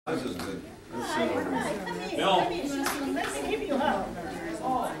This is good. Bill. Give you a hug.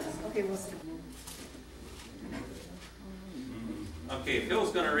 Oh, okay, we'll see. Okay,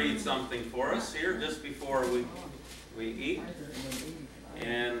 Phil's going to read something for us here just before we eat.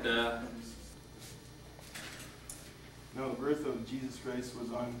 And Now, the birth of Jesus Christ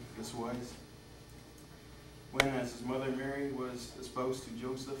was on this wise. When, as his mother Mary was espoused to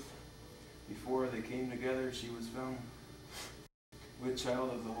Joseph, before they came together, she was found with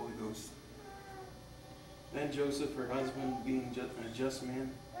child of the Holy Ghost. Then Joseph, her husband, being a just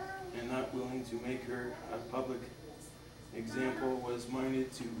man, and not willing to make her a public example, was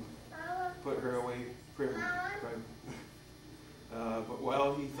minded to put her away privately. But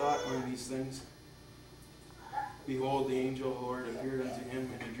while he thought on these things, behold, the angel of the Lord appeared unto him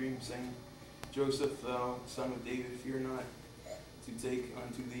in a dream, saying, Joseph, thou son of David, fear not to take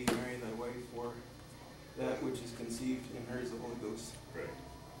unto thee Mary thy wife, for that which is conceived in her is the Holy Ghost. Right.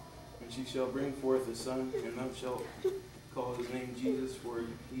 And she shall bring forth a son, and thou shalt call his name Jesus, for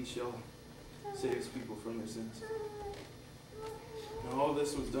he shall save his people from their sins. Now all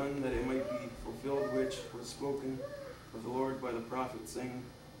this was done that it might be fulfilled which was spoken of the Lord by the prophet, saying,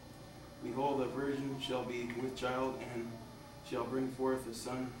 Behold, a virgin shall be with child, and shall bring forth a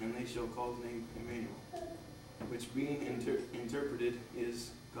son, and they shall call his name Emmanuel, which being interpreted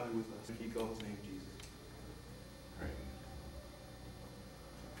is God with us. He calls his name Jesus.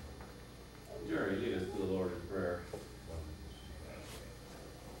 Jerry, lead us to the Lord in prayer.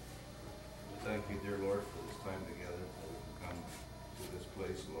 Thank you, dear Lord, for this time together. We can come to this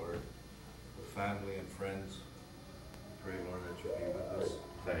place, Lord, with family and friends. Pray, Lord, that you be with us.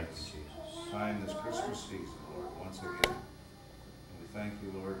 Thanks, Jesus. Time this Christmas season, Lord, once again. And we thank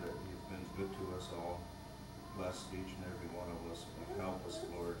you, Lord, that you've been good to us all. Bless each and every one of us. And help us,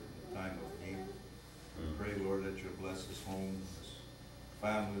 Lord, in the time of need. Pray, Lord, that you bless this home, this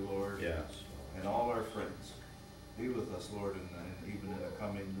family, Lord. Yes. And all our friends. Be with us, Lord, and even in the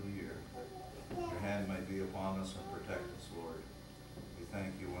coming new year. Your hand may be upon us and protect us, Lord. We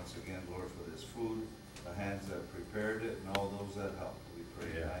thank you once again, Lord, for this food, the hands that prepared it, and all those that helped. We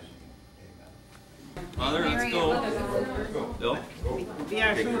pray in thy name. Amen. Mother, let's go. Bill? We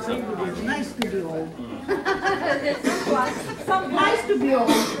are so thankful. It's nice to be old. Nice to be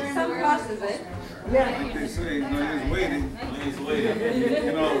old. Some crosses it. Yeah. They say, you know, he's waiting. He's waiting.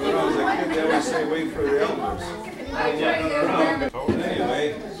 You know, when I was a kid, they always say, wait for the elders. Anyway,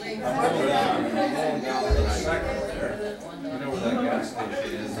 I'm going down to the second there. You know where that gas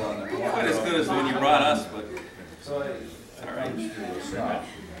station is on the corner. Not as good as when you brought us, but So I arranged to stop.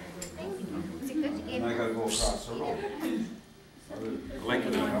 And I gotta go across the road. I like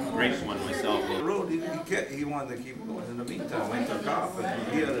the grape one myself. The road, he wanted to keep going. In the meantime, I took off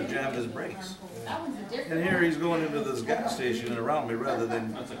and he had to jam his brakes. And here he's going into this gas station and around me rather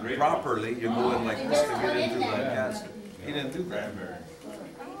than properly, you go in like this to get into the gas. He didn't do that.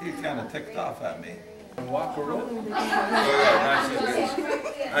 He kind of ticked off at me. Walk a road.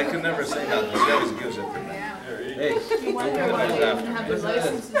 I can never say nothing. He always gives it to me. Hey, don't come down after.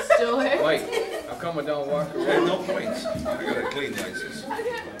 Listen to this. Mike, I'm coming down Walker Road. Hey, no points. I got a clean license.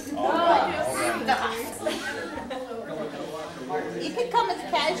 You can come as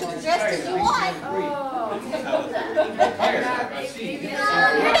casual dressed as you want.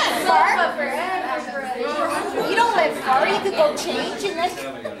 You're not far. You don't live far. You could go change in this.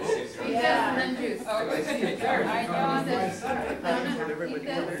 Hi,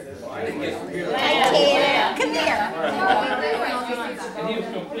 come here. And he was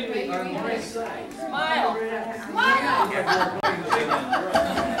completely on my side. Smile.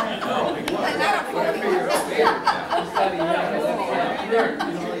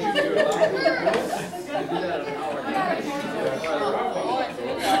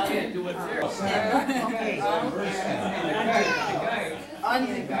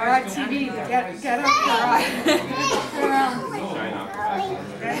 We're on TV. Get up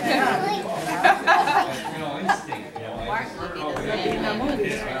in the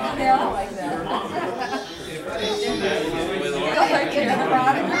movies. They all like that.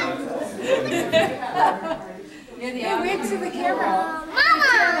 Hey, wave to the camera.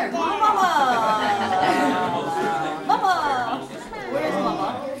 Mama! Mama! Where's Mama?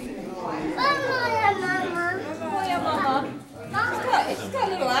 Oh yeah, Mama. She's got a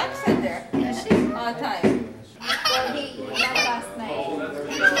little accent there. All the time. Well, he left last night.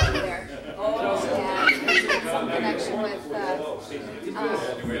 He was over there. Oh, yeah. Some connection with so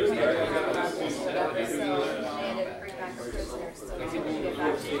they had to bring back a prisoner, so he's going to get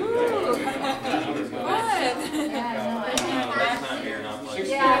back to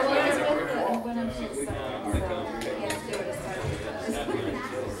Yeah, well, I was with the, one of his, so he has to do it as part of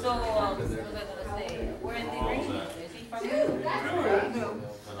his what was I gonna say? Where is he originally? Is he from here?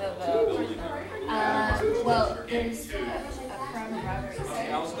 Well, there's a crime and robbery.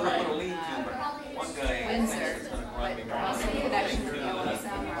 I was gonna put a lean to, but one guy. Windsor, but also in connection with the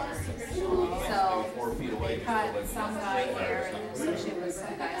OSM robberies. So they caught some guy here and associated with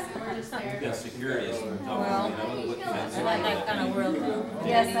some guys that were just there. Yeah, security is. Well, I like that kind of world too.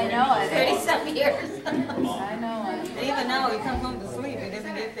 Yes, I know it. 30-some years. I know it. Even now, he comes home to sleep. He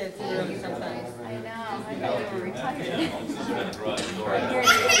doesn't get there too early sometimes. I know they were retired. Here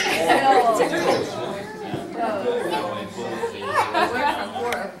I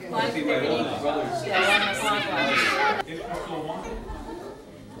work from 5:30 to 1 o'clock.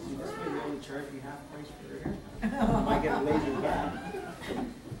 Charge me half price for your hair. Might get a laser back.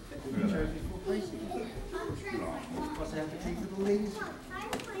 You charge me full price. Plus I have to treat for the ladies.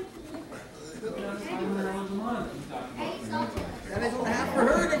 $500 a month. That isn't half for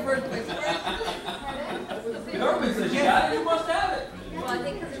her in the first place. The government says you got it, you must have it. Well, I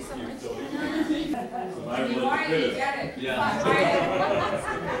think because there's so much. Yeah. Are you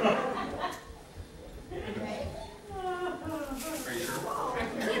sure?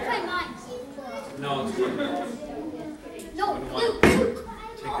 Can't find mine. No, it's good. No, Luke.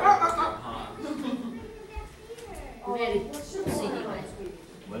 Ready. See you.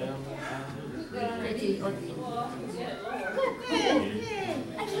 Ready. Okay. Good.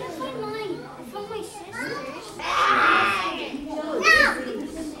 I can't find mine. I found my sister's.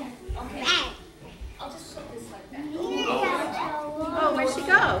 Okay. I'll just put this like that. Oh, where'd she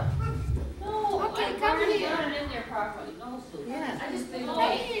go? Okay, come here. in there properly. No, Sue. Yeah. I just think,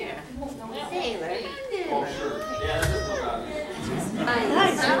 Sailor. Oh, sure. Yeah, this is no problem.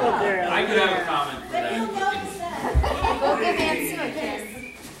 Nice little girl. I could have a comment for that. Go give Aunt Sue a kiss.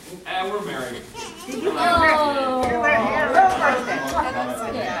 We're married. Yeah,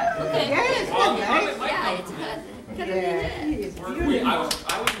 it's good. I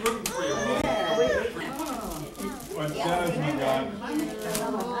was rooting for you. What says my God?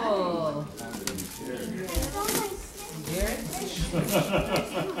 Oh.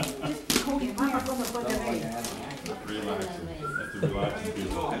 Relax. That's a relaxing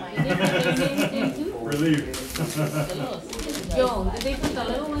feeling. Relief. Joe, did they put the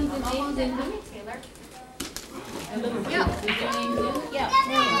little ones in names in them? The little Yeah. kids, did they name them? Yeah.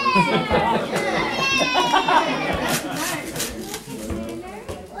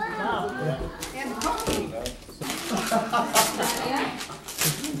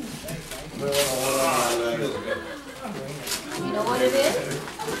 You know what it is?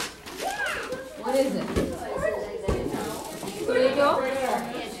 What is it? There you go.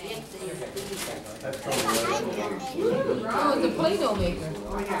 Oh, it's a Play-Doh maker.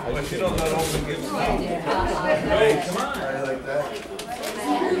 But you don't let open give them out. Hey, come on. I like that.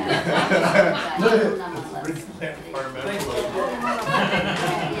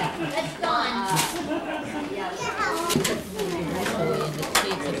 That's done.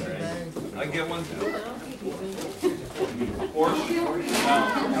 I get one too. Porsche?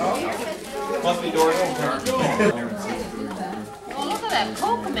 Must be Doris' turn. Oh, look at that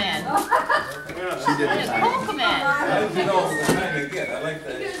Coke Man. She did That Coke Man. You know, the kind of get. I like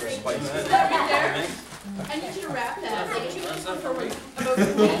that extra spice. I need you to wrap that. That's not for me.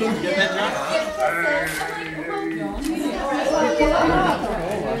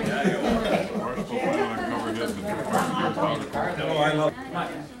 No, I love.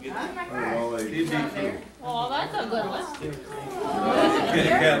 Oh, that's a good one. Kit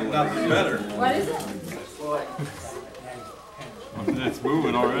Kat, nothing better. What is it? It's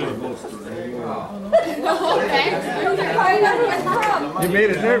moving already. You made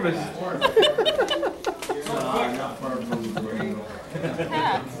it nervous.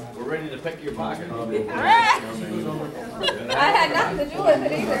 We're ready to pick your pocket. I had nothing to do with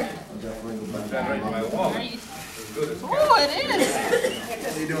it either. That right in my wall. As good as. Oh, it is.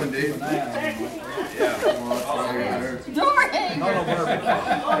 How you doing, Dave? Yeah. Jordan.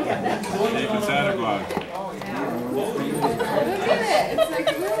 Naked Santa Claus. Look at it. It's like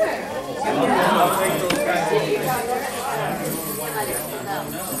glitter. No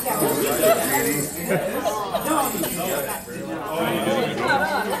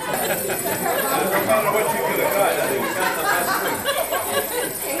matter what you could have got, I think we got the best thing.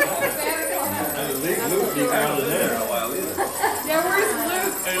 Luke ain't out of there a while either. Yeah, where's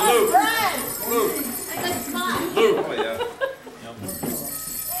Luke? Hey, Luke. Luke. I got spot. Luke. Oh, yeah.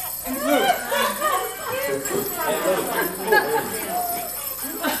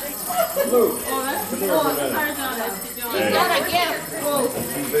 Luke. Oh, that's the car's on it. He's got a gift.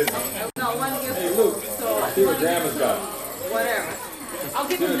 No, one gift. Hey, Luke. See what Grandma's got. Whatever. I'll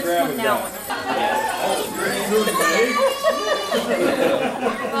give him this one now.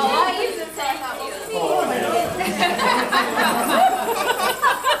 Oh, I use it, so I thought you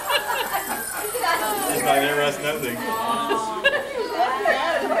It's not interesting, nothing.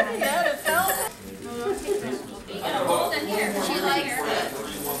 She likes it.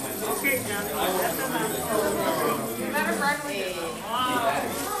 Remember Berkeley?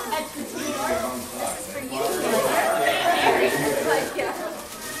 Like, yeah.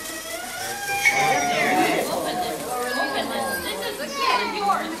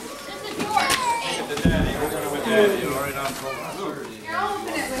 Daddy, all right, I'm from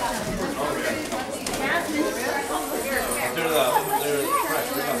they're fresh,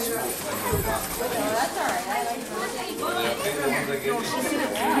 they're not smoked. That's all right. I like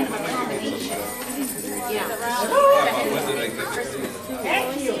When did I get this?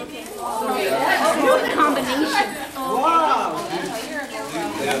 Combination. Wow.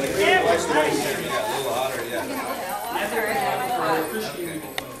 Yeah, the green was the white here, yeah, a little hotter, yeah. That's all right.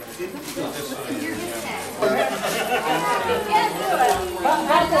 Can't do it. Has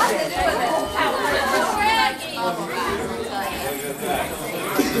nothing to do with it. She likes her back.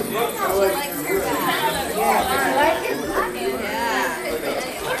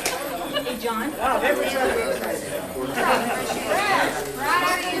 Hey, John. Brad,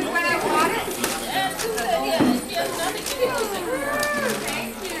 are you when I bought it?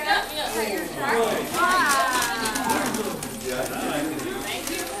 Thank you. For your truck.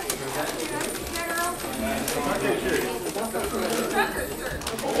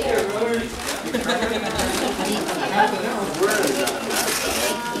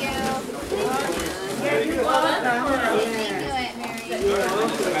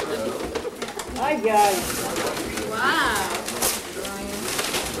 Hi, guys. Wow.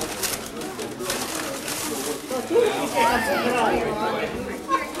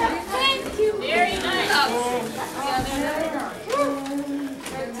 Thank you. Very nice.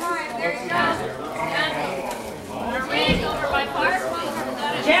 Good time. There you go. They're waiting over by fireplace.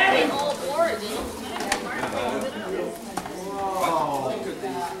 Jenny. Old boards.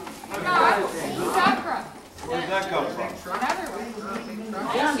 Sakura. Where'd that come from? Another one.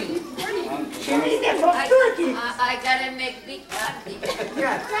 She needs that from Turkey. I gotta make big coffee.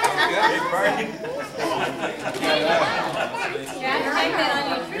 Yeah. Yeah, hang that on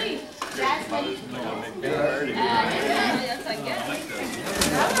your tree. Jasmine. Yes, I guess.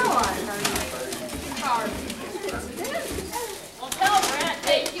 Another one. Well, tell Brad,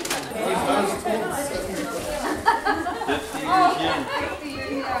 thank you for the Yeah,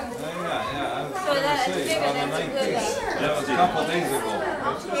 I was So gonna that's say, bigger on the than 19th. That was a couple days ago.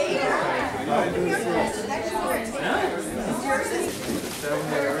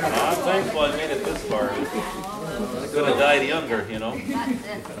 I'm thankful I made it this far. I could have died younger, you know.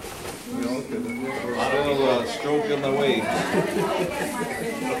 Still stroking the waves.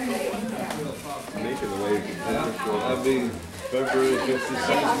 Making the wave. That'd be February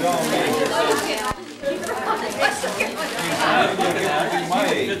 56th. John Major says, my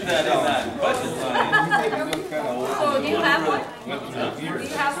age. Fit that in that budget line. So do you have one? Do you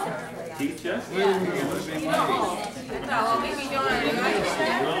have one? Teach us? Well, maybe don't.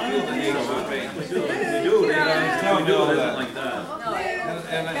 We do. It isn't like that.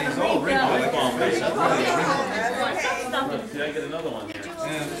 And he's all wrinkled. Like Come on, his face is really wrinkled. See, I get another one here. And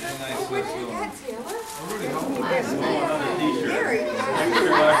I said,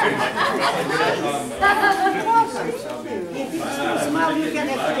 Smile, you get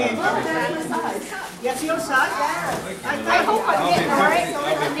it again. Yes, your son? I hope I'll be right.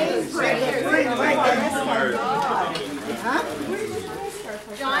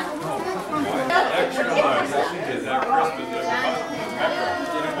 John? extra large. She did that Christmas.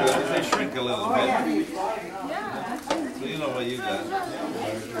 They shrink a little bit. So you know what you got.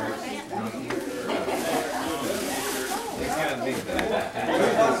 You can't beat that.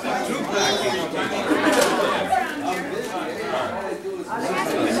 Two package.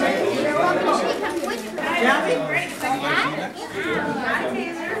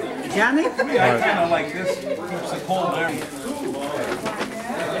 Johnny? I kind of like this. Keeps the cold air.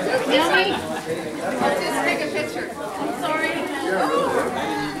 Yummy. Let's just take a picture. Sorry.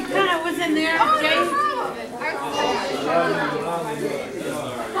 Kind of was in there, Jay.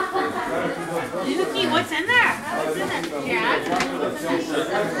 Yuki, what's in there? What's in it? Yeah.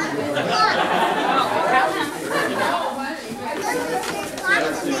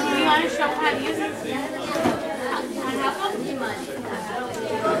 You want to show how to use it? Want to help them?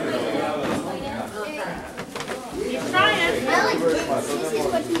 Keep trying. This is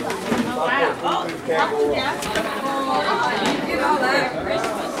what he got. Oh, wow. Oh, yeah. You know that. What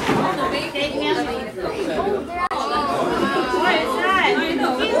is that? I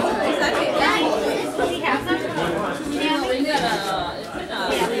know. Does he have some? Yeah, we got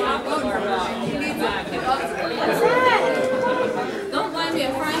it's in a box or a bag. What's that? Don't buy me a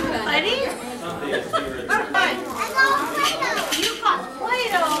frying pan. Buddy? You caught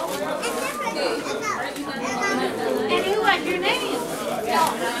Play-Doh. And who had your name?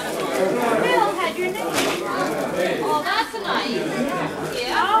 Bill had your name. Oh, that's nice.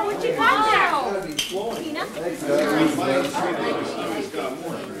 Yeah. Oh, what you got there? Tina?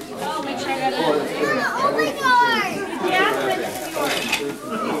 Oh, make sure I got it. Oh my God! Yeah, but it's yours.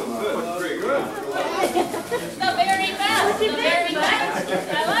 The very best. What's The your very name, bud?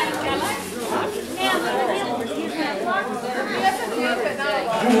 best. I like it. Yeah, but use that clock.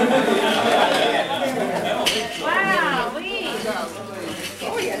 Wow, wee.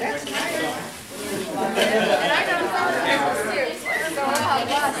 Oh yeah, that's nice. And I got some too. So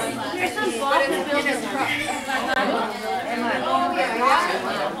Here's some block that Bill just oh yeah,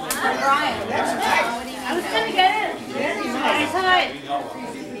 Brian. That's nice. I was gonna get it. I saw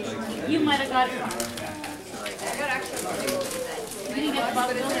it. You might have got it. I got actually Did you get the box?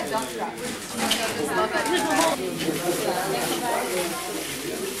 put it in a dump truck.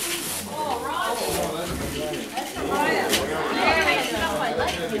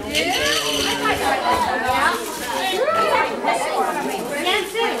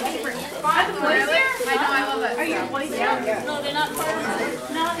 Yes, too. Are the boys here? I know, I love it. Are your boys here? No, they're not farmers.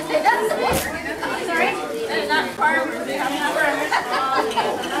 No. Sorry? They're not farmers. They're not farmers.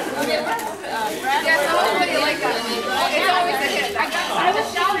 They were Yeah, so everybody like that. It's always a hit. I was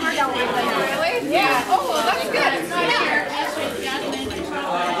showing you. Really? Yeah. Oh, well, that's good. It's not here.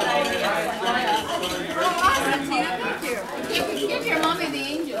 Oh, awesome, Tina. Thank you. Give your mommy the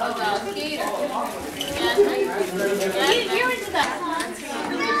angel of the skater. You're into that.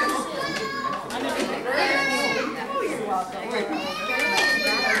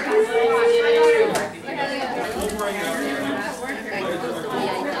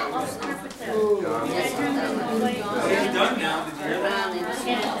 He's done now, did you hear that?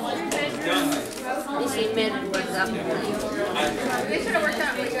 He's done. They should have worked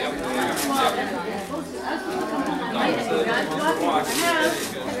out really good.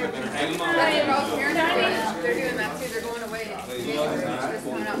 They're doing that too. They're going away. This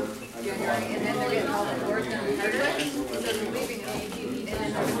coming up January, and then they're getting all the doors done. So they're leaving and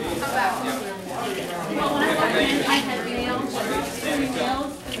then come back. Well, when I walked in, I had nails,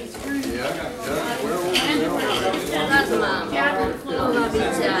 nails, screws. That's mom. Javelin flew over. Is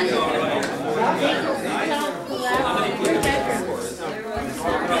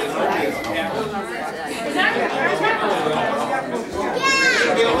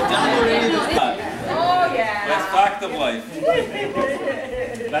Oh yeah. That's fact of life.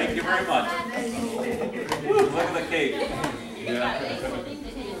 Thank you very much. Look at the cake.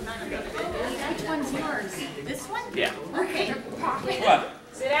 Which one's yours? This one? Yeah. Okay. What?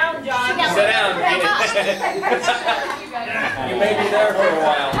 Sit down, John. Sit down. You may be there for a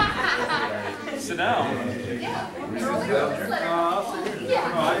while. Sit down.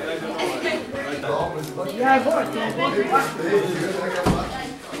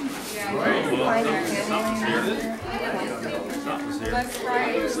 Let's try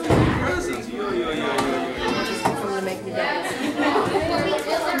it. Presents.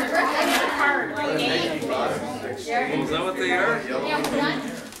 Is that what they are?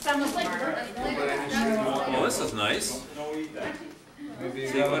 Well, this is nice.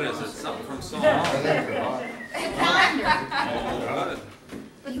 See, what is it? Something from Saul. Oh, good.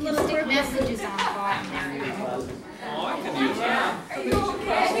 You can stick messages on the bottom there. Oh, I can use that.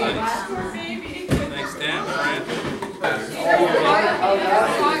 Nice. Thanks, Dan, Fran.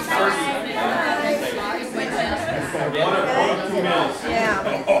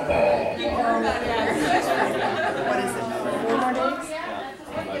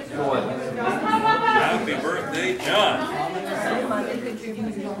 Happy birthday, John.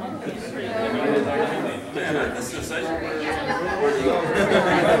 Man, this is such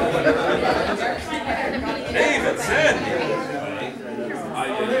David Sandy.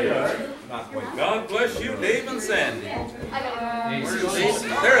 God bless you, Dave and Sandy. There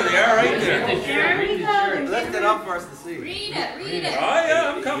they are, right there. Lift it up for us to see. Read it, read it. Oh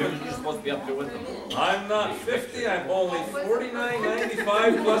yeah, I'm coming. You're supposed to be up there with them. I'm not 50, I'm only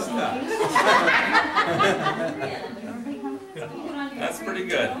 $49.95 plus tax. That's pretty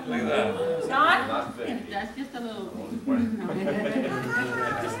good. Look at that. John? Not 50. That's just a little.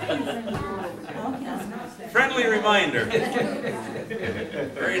 Friendly reminder.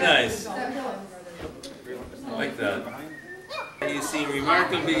 Very nice. Like that. You seem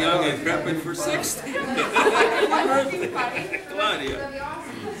remarkably young and prepping for 60. Claudia.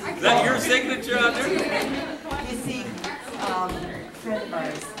 Is that your signature out there? You see, friend of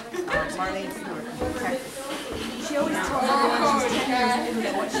ours, Marlene Stewart from Texas, she always tells everyone she's 10 years older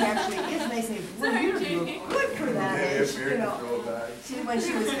than what she actually is, and they say, well, you look good for that age, you know. When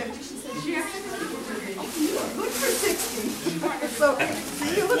she was 50, she said, you look good for 60. So,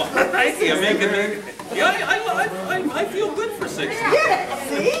 see, you look good for 60. You're making me, yeah, I feel good for 60. Yeah,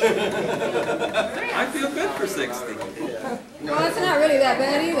 see? I feel good for 60. Well, it's not really that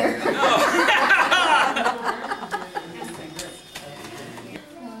bad either.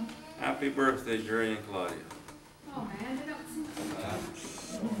 Happy birthday, Jerry and Claudia. Oh, man, they don't seem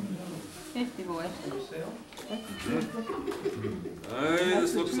 50 boy. Hey,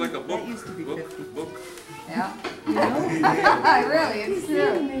 this looks like a book. Book. Yeah. Really, it's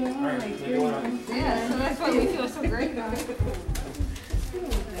true. Yeah, so that's why we feel so great about it.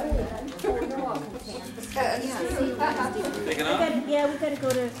 Take it off? Yeah, we gotta go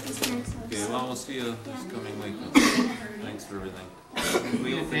to his parents' house. Okay, well, we'll see you this coming week. Thanks for everything. We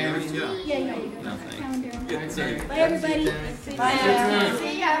get married? Yeah. Yeah. No, thanks. Calendar. Good, sorry. Bye, everybody. Bye.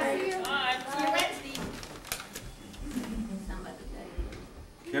 See ya. See you. See you Wednesday.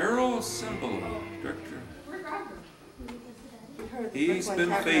 Carol Semple, Director. He's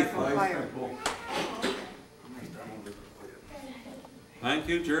been faithful. Thank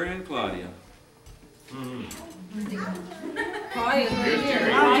you, Jerry and Claudia. Claudia's right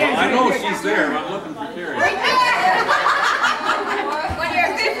here. I know she's there. I'm looking for Carrie. When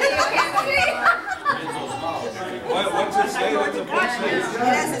you're 50, you can't see. What's it say? What's the book say? It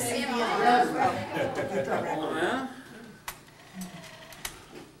has a CD in it as well. Oh, yeah?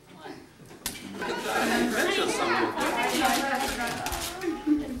 Look at that. Adventure something.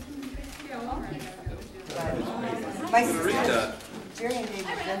 My I'm gonna read sister, that. Jerry and David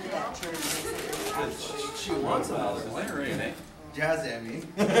went to that church. She wants it. Larry, eh? Jazz at me.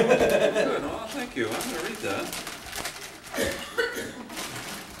 Good. Well, thank you. I'm gonna read that.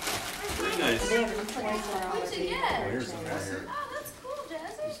 Very nice. They have a 24-hour What'd you day. get? Here's some right here. Oh, that's cool,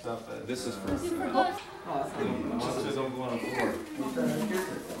 Jazzy. Stuff that. This is for. Once it don't go on the floor.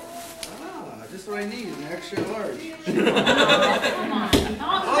 Just what I need, an extra large.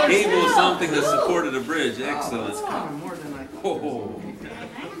 Cable something that supported a bridge. Excellent. More than I thought. Oh.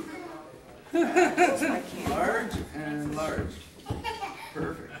 Large and large.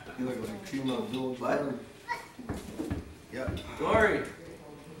 Perfect. You look like Tula Abdul Jabbar. Yep. Glory.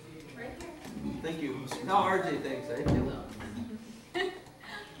 Thank you. No, RJ, thanks. Nice,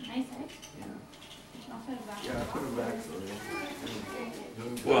 eh? Yeah, I put them back so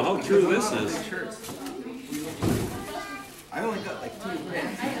Well, how true this is. I only got like 2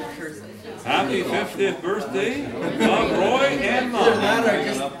 shirts. Happy 50th birthday, Bob, Roy, and Mom. I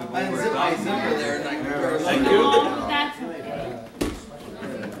just unzip my zipper there and I can throw it. Thank you. That's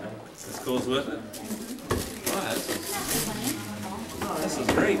This goes with it. Wow, this is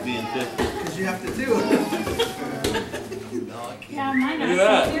great being 50. Because you have to do it. yeah, mine Look at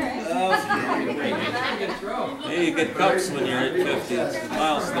that. Hey, you get cups when you're at 50. It's a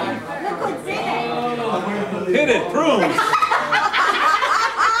milestone. Hit it, prunes.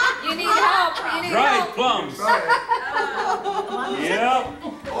 You need help. You need Dried help. plums. Yep.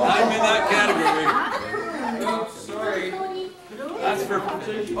 I'm in that category. Sorry. That's for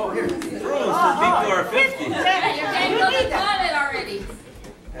prunes for people who are 50. You can't go to toilet already.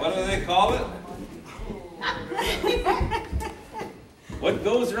 What do they call it? What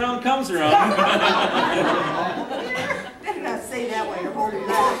goes around comes around. Better not say that while you're holding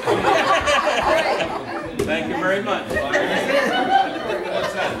back. Thank you very much. What's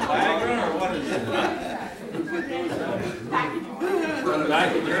that? Viagra or what is it? Back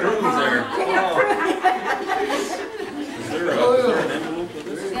to the prunes there. Is there an envelope for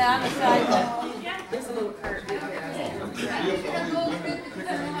this? Yeah, on the side. There's a little cart.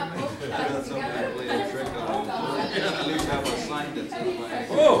 At least have a sign that says Viagra.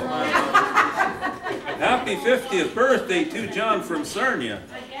 Oh! Happy 50th birthday to John from Sarnia.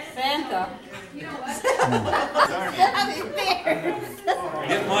 Santa.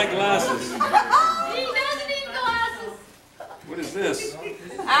 Get my glasses. He doesn't need glasses. What is this?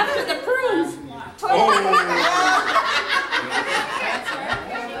 After the prunes. Oh!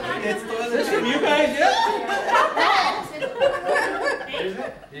 Is this from you guys yet?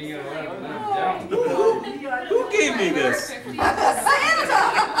 Who gave me this? Santa!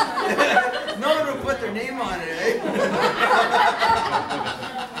 No one will put their name on it, eh?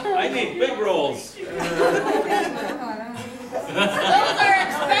 I need big rolls. Those are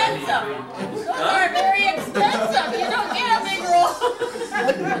expensive. Those are very expensive. You don't get a big roll.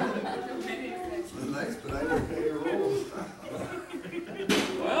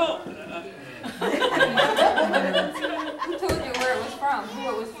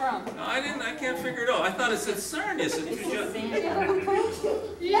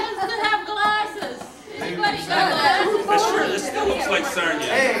 like Sarnia.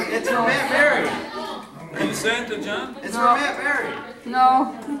 Hey, it's from Aunt Mary. Are you Santa, John? It's from Aunt Mary.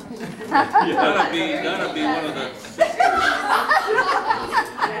 No. That'll be one of the.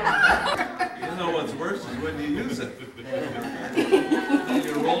 You know what's worse is when you use it.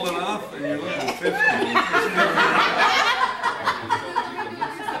 You're rolling off and you're looking 50.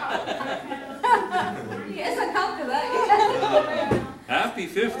 Yes, I come to that. Happy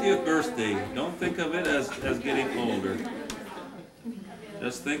 50th birthday. Don't think of it as getting older.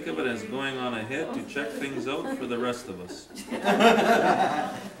 Just think of it as going on ahead to check things out for the rest of us.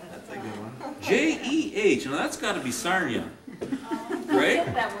 That's a good one. J-E-H. Now that's got to be Sarnia. Right?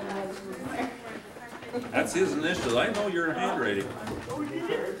 That's his initial. I know your handwriting.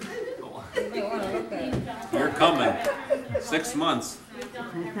 You're coming. 6 months.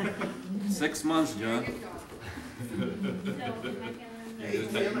 6 months, John.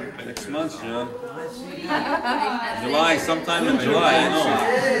 6 months, John. July, sometime in July, I know.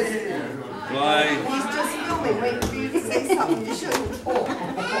 July. He's just filming, waiting for you to say something to show you.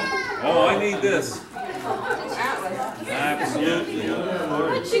 Oh, I need this. Absolutely.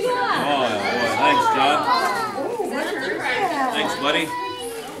 What you got? Oh, boy. Thanks, John. Thanks, buddy.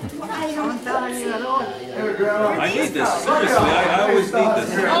 I'm telling you, I don't. I need this. Seriously, I always need this.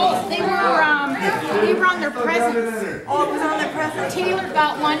 Oh, they were on their presents. Oh, it was on their present. Taylor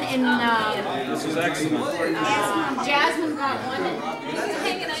got one and This is excellent. Jasmine got one and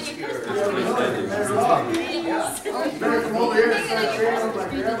Hanging on your Christmas.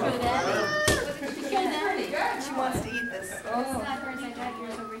 She wants to eat this.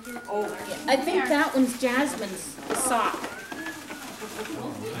 Oh. I think that one's Jasmine's sock.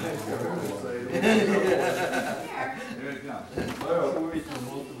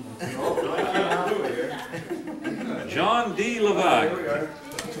 John D. Levac.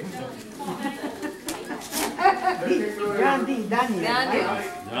 John D. Daniel.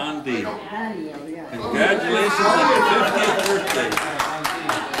 John D. Daniel, yeah. Congratulations on your 50th birthday.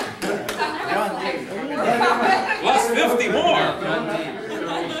 Plus 50 more.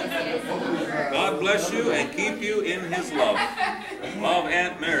 God bless you and keep you in his love. Love,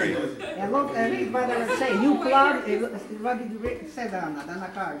 Aunt Mary. Yeah, look, read what they were saying. You plug, what did you say on that, on the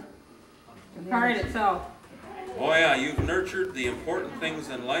card? Card itself. Oh yeah, you've nurtured the important things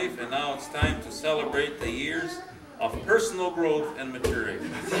in life, and now it's time to celebrate the years of personal growth and maturity.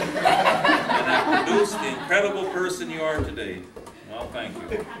 And have produced the incredible person you are today. Well, thank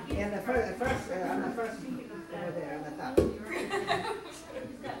you. Yeah, on the first, over there, on the top.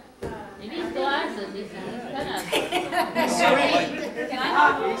 You need glasses. He's kind of.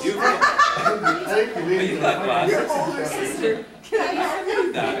 You got glasses.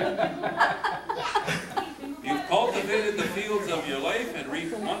 You've cultivated the fields of your life and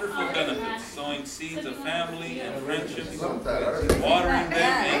reaped wonderful benefits, sowing seeds of family and friendships, watering them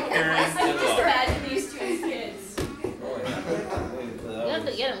and caring in love. Imagine these two as kids. You have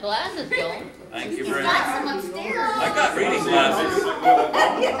to get him glasses, Joe. Thank you very much. Got some upstairs. I got reading glasses.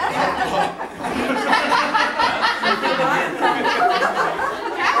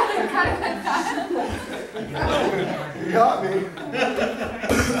 You got me.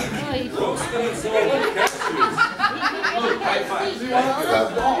 Oh, he's Roasted and salted cashews. Look, high five.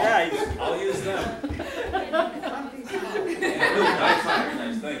 Yeah, I'll use them. Look, high five.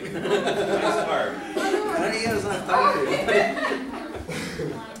 Nice, thank you. Nice card. 20 years I've told you.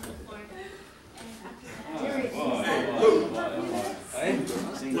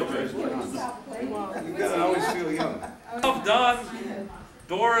 You gotta always feel young. Of Don,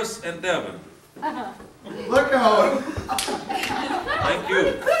 Doris, and Devin. look out. Thank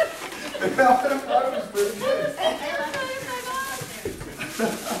you. Yeah.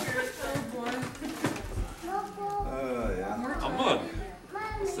 A mug.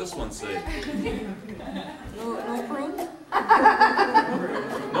 What's this one say? No prunes?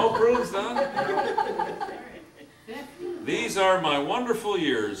 No prunes, Don? These are my wonderful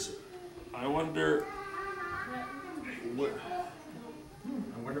years. I wonder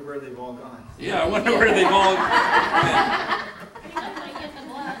where they've all gone. Yeah, I wonder where they've all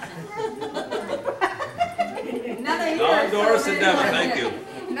Another Don, Doris, and Devin, thank you.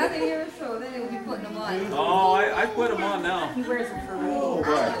 Another year or so, then you'll be putting them on. Oh, I put them on now. He wears them for reading. Oh,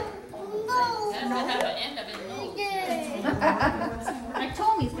 boy. has to have an end of his nose. I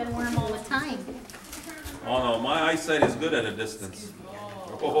told him he's gonna wear them all the time. Oh no, my eyesight is good at a distance.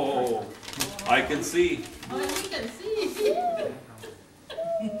 Oh, I can see. Oh, he can see.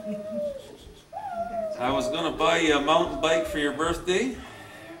 I was gonna buy you a mountain bike for your birthday,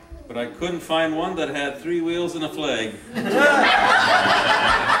 but I couldn't find one that had 3 wheels and a flag. Who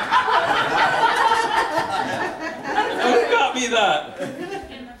got me that?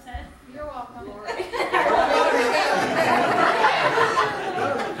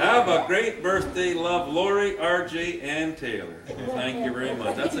 58th birthday, love, Lori, RJ, and Taylor. Thank you very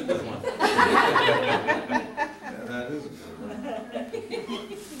much. That's a good one. Yeah, that is a good one.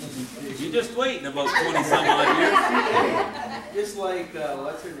 You just wait in about 20 some odd years. Just like,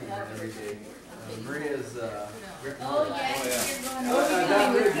 what's her name every day? Maria's, Oh, yeah, you're going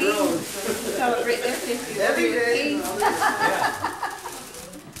that big girl. Celebrate their 50th Every day. birthday.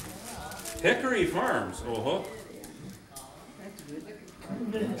 Hickory Farms. Oh,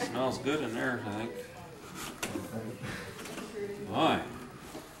 smells good in there, I think. Boy.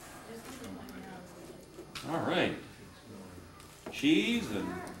 All right. Cheese and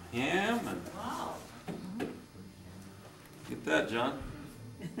ham and. Get that, John.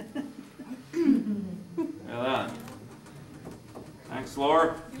 Look at that. Thanks,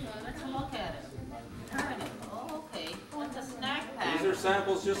 Laura. Let's look at it. Turn it. Oh, okay. What's a snack pack? These are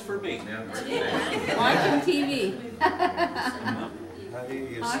samples just for me. Watching TV.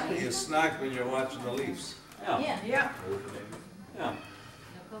 You snack when you're watching the Leafs. Yeah. Yeah. Yeah. Yeah.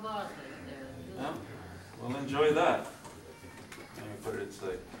 Yeah. Well, enjoy that. Let me put it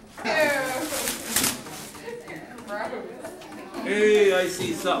inside. Hey, I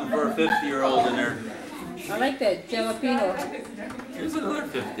see something for a 50-year-old in there. I like that jalapeno. Here's another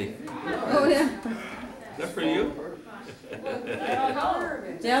 50. Oh yeah. Is that for you?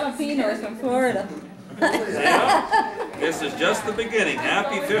 Jalapeno is from Florida. Yeah. This is just the beginning.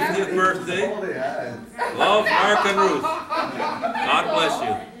 Happy 50th birthday. Love, Mark and Ruth. God bless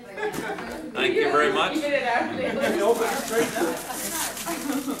you. Thank you very much.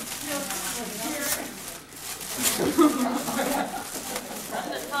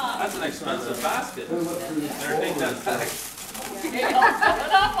 That's an expensive basket. Better take that back.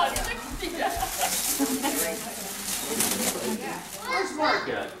 Where's Mark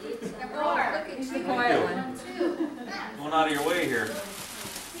at? He's the quiet one. Going out of your way here.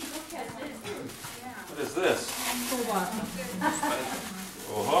 What is this?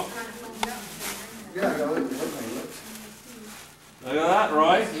 Oh, Yeah, go look. look at that,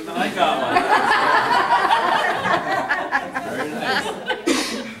 Roy. Even I got Very nice.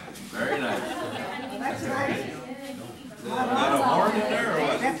 Very nice. Got a horn in there or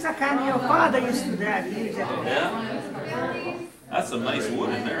what? That's the kind your father used to drive. He used to- one. Yeah. That's some nice wood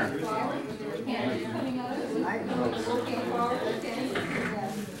in there.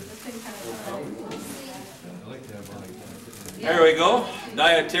 There we go.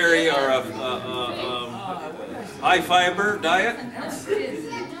 Dietary or a high fiber diet.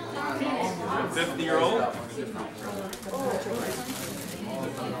 50-year-old.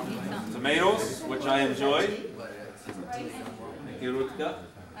 Tomatoes, which I enjoy. Thank you, Rutka.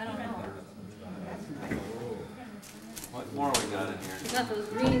 I don't know. What more we got in here? You got those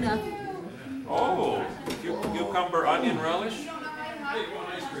green Oh, cucumber onion relish.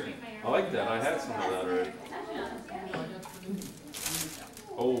 I like that. I had some of that already.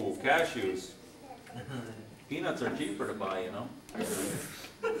 Oh, cashews. Peanuts are cheaper to buy, you know.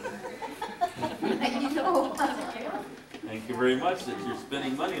 Thank you very much that you're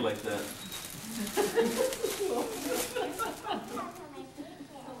spending money like that.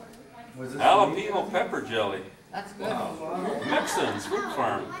 Jalapeno pepper jelly. That's good. Mixins, Fruit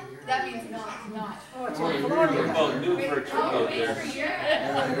Farm. That means not. Oh, new for a trip out there.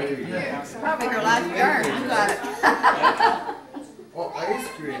 Probably her last yard. You got it. Oh, ice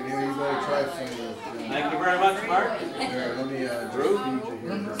cream, maybe you better try some of this. Thank you very much, Mark. Here, let me, Drew?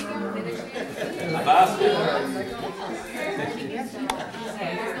 DJ. A basket.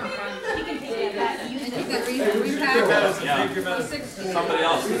 Yeah. Somebody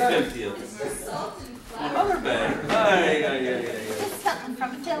else's 50th. Another bag. Something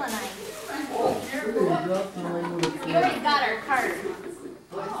from Phil and I. You already got our card.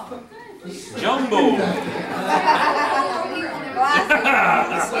 Jumbo. You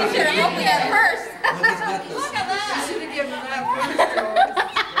should have opened it first. Look at that. You should have given that first.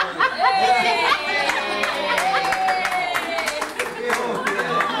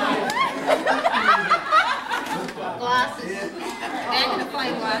 Glasses.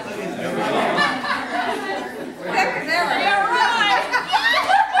 Magnifying glasses. Pictures ever. You're right.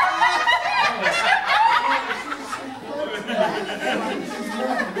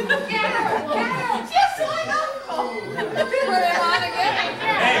 Just like Uncle. Put him on again.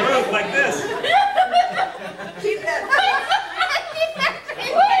 Hey, Ruth, like this.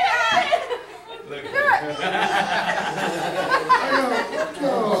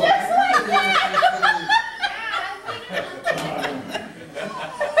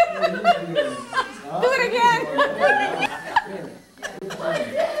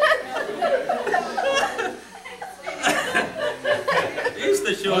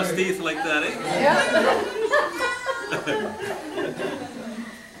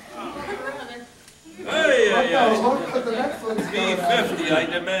 B50, I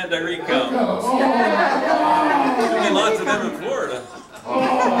demand a recount. There's lots of them in Florida.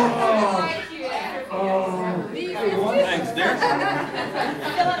 Thanks, dear.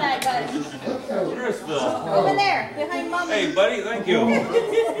 Where's Phil? Over there, behind Mama. Hey, buddy, thank you.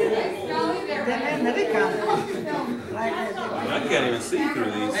 I can't even see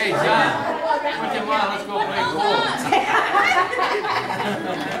through these. Hey, John, put them on, let's go play goal.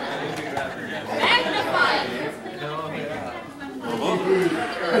 Magnify. Oh,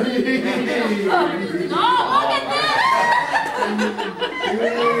 Oh, look at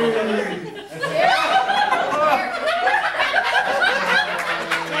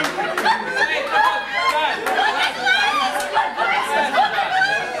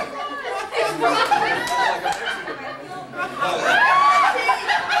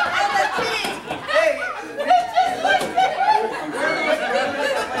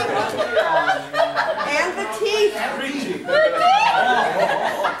And the teeth.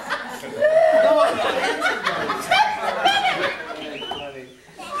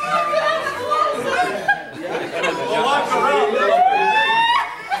 Walk around.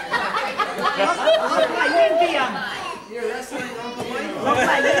 Look like Indian. You're wrestling Uncle Mike? Look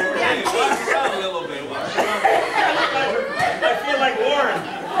like Indian. walk around a little bit. I feel like Warren.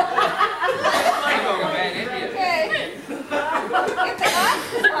 Okay. Get the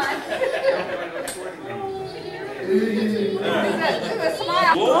glasses on.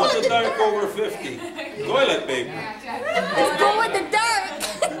 Smile. Glow in the dark over 50. Toilet baby. Let's go with the dark.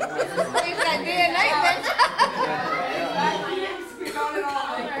 We've got day and night vision.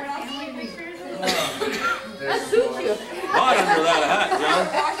 That suits you. Hot under that hat,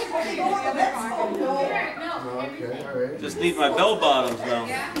 Okay, all right. John. Just need my bell bottoms now.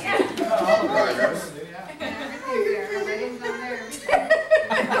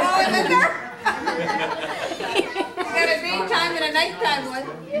 Oh, in the dark. You got a daytime and a nighttime one.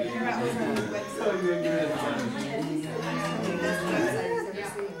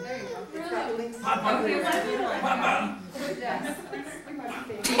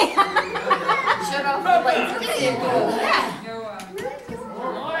 Shut off the lights. There you go.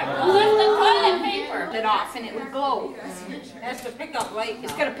 Lift the toilet paper. It off and it would glow. That's the pickup light.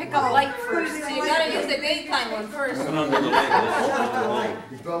 It's gonna pick up light first. So you gotta use the daytime one first. Put under the light.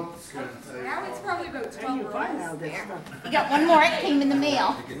 Now it's probably about 12 hours. You got one more. It came in the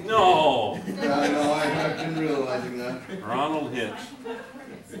mail. No. Yeah, I know, I've been realizing that. Ronald Hitch.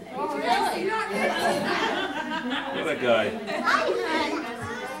 Oh, really? What a guy.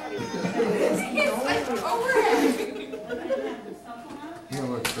 You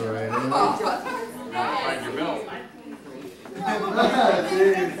look great. Find your belt.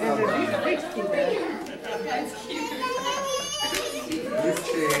 You've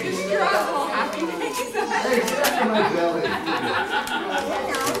changed. Hey, check my belly.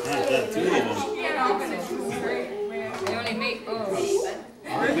 Got two of them. They only make,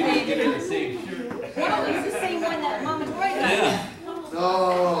 Get in the same shirt. Oh, it's the same one that Mom and Roy got. Yeah.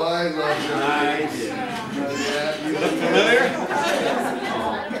 Oh, I love you. I did. Yeah, you Look familiar?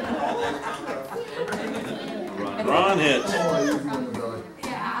 Ron Hitch. Oh, I use you in the belly.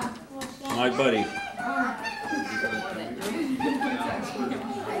 My buddy.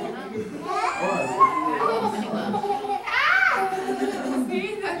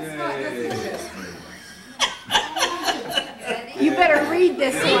 You better read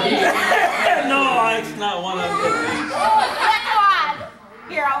this one. No, it's not one of them.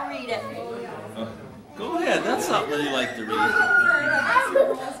 Here, I'll read it. Go ahead, that's something you like to read.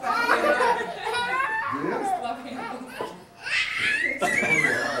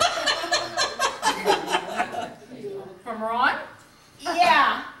 from Ron?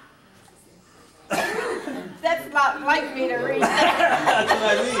 Yeah. That's not like me to read. That's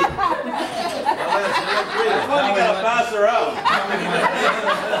what I mean. Now we gotta pass her out.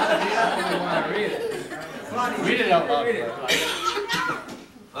 Read it out loud.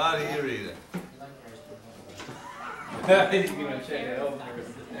 How do you read it? He's gonna check it out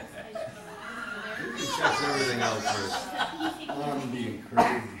first. He checks everything out first. I'm being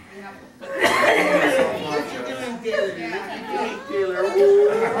crazy.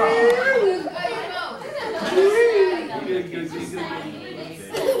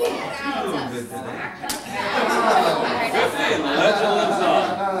 Legend lives on.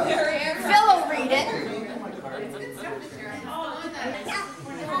 Phil will read it.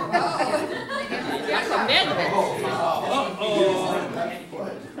 That's a big one.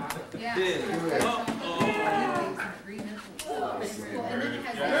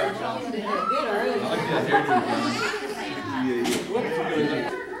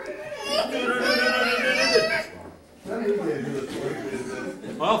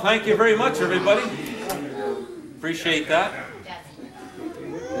 Well, thank you very much, everybody. Appreciate that.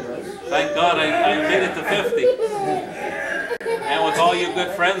 Thank God I made it to 50. And with all you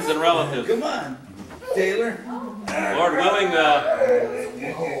good friends and relatives. Come on, Taylor. Lord willing,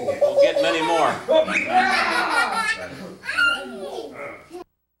 we'll get many more.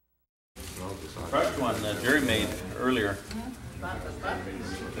 First one Jerry made earlier. My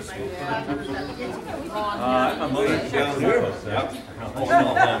mother. Yep.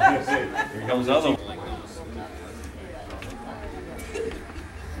 Here comes the other one.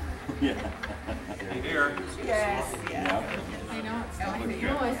 Yeah. Here. Yes. Yeah. I know it's spicy.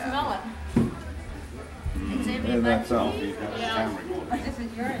 Oh, I smell it. And that's all. This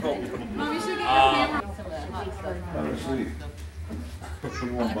is yours. Mom, you should get your camera. Fall asleep. She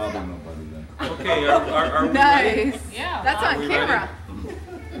won't bother nobody then. Okay, are we ready? Nice. Yeah. That's on we camera.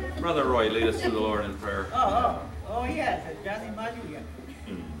 Brother Roy, lead us to the Lord in prayer. Oh yes, Johnny Maduya.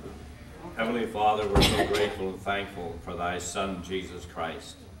 Heavenly Father, we're so grateful and thankful for thy Son, Jesus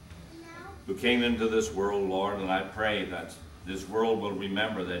Christ, who came into this world, Lord, and I pray that this world will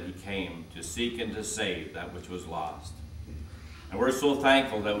remember that he came to seek and to save that which was lost. And we're so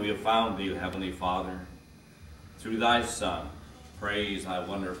thankful that we have found thee, Heavenly Father, through thy Son. Praise thy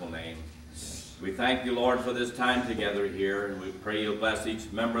wonderful name. We thank you, Lord, for this time together here, and we pray you'll bless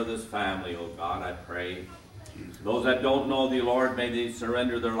each member of this family, oh God, I pray. Those that don't know thee, Lord, may they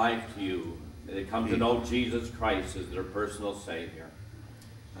surrender their life to you. May they come to know Jesus Christ as their personal Savior.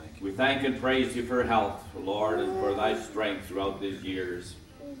 We thank and praise you for health, Lord, and for thy strength throughout these years.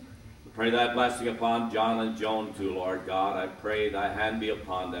 We pray thy blessing upon John and Joan too, Lord God. I pray thy hand be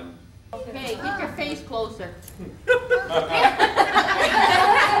upon them. Okay, get your face closer.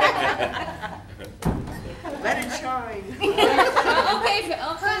 Let it shine. Okay,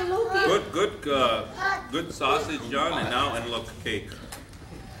 Luke. Good sausage, John, and now and look, cake.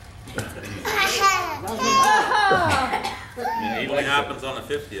 It only happens on the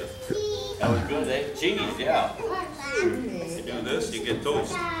 50th. That was good, eh? Cheese, yeah. You do this, you get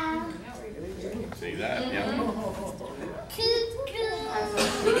toast. See that? Yeah.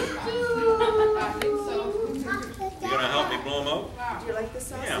 You gonna help me blow them out? Do you like the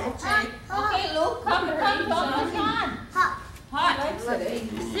sausage? Yeah. Okay, Luke, come, John. Hot.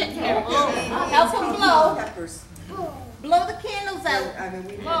 Sit here. Help him blow. Peppers. Blow the candles out. I mean,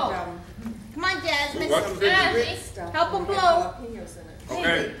 we Blow. had Come on, Jasmine. What? Jasmine, stuff. help him We had blow. jalapenos in it.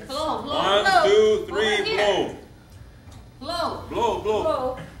 Okay. Blow, blow, 1, blow. 2, 3, blow. Blow. Blow, blow.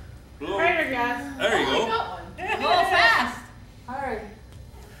 Blow. Blow. There you go. Blow fast. Hurry.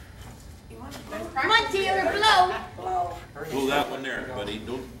 Come on, Taylor, blow. Blow that one there, buddy.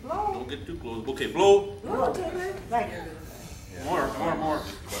 Don't get too close. Okay, blow. Blow, Taylor. Like, More.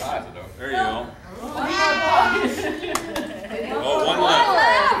 There you go.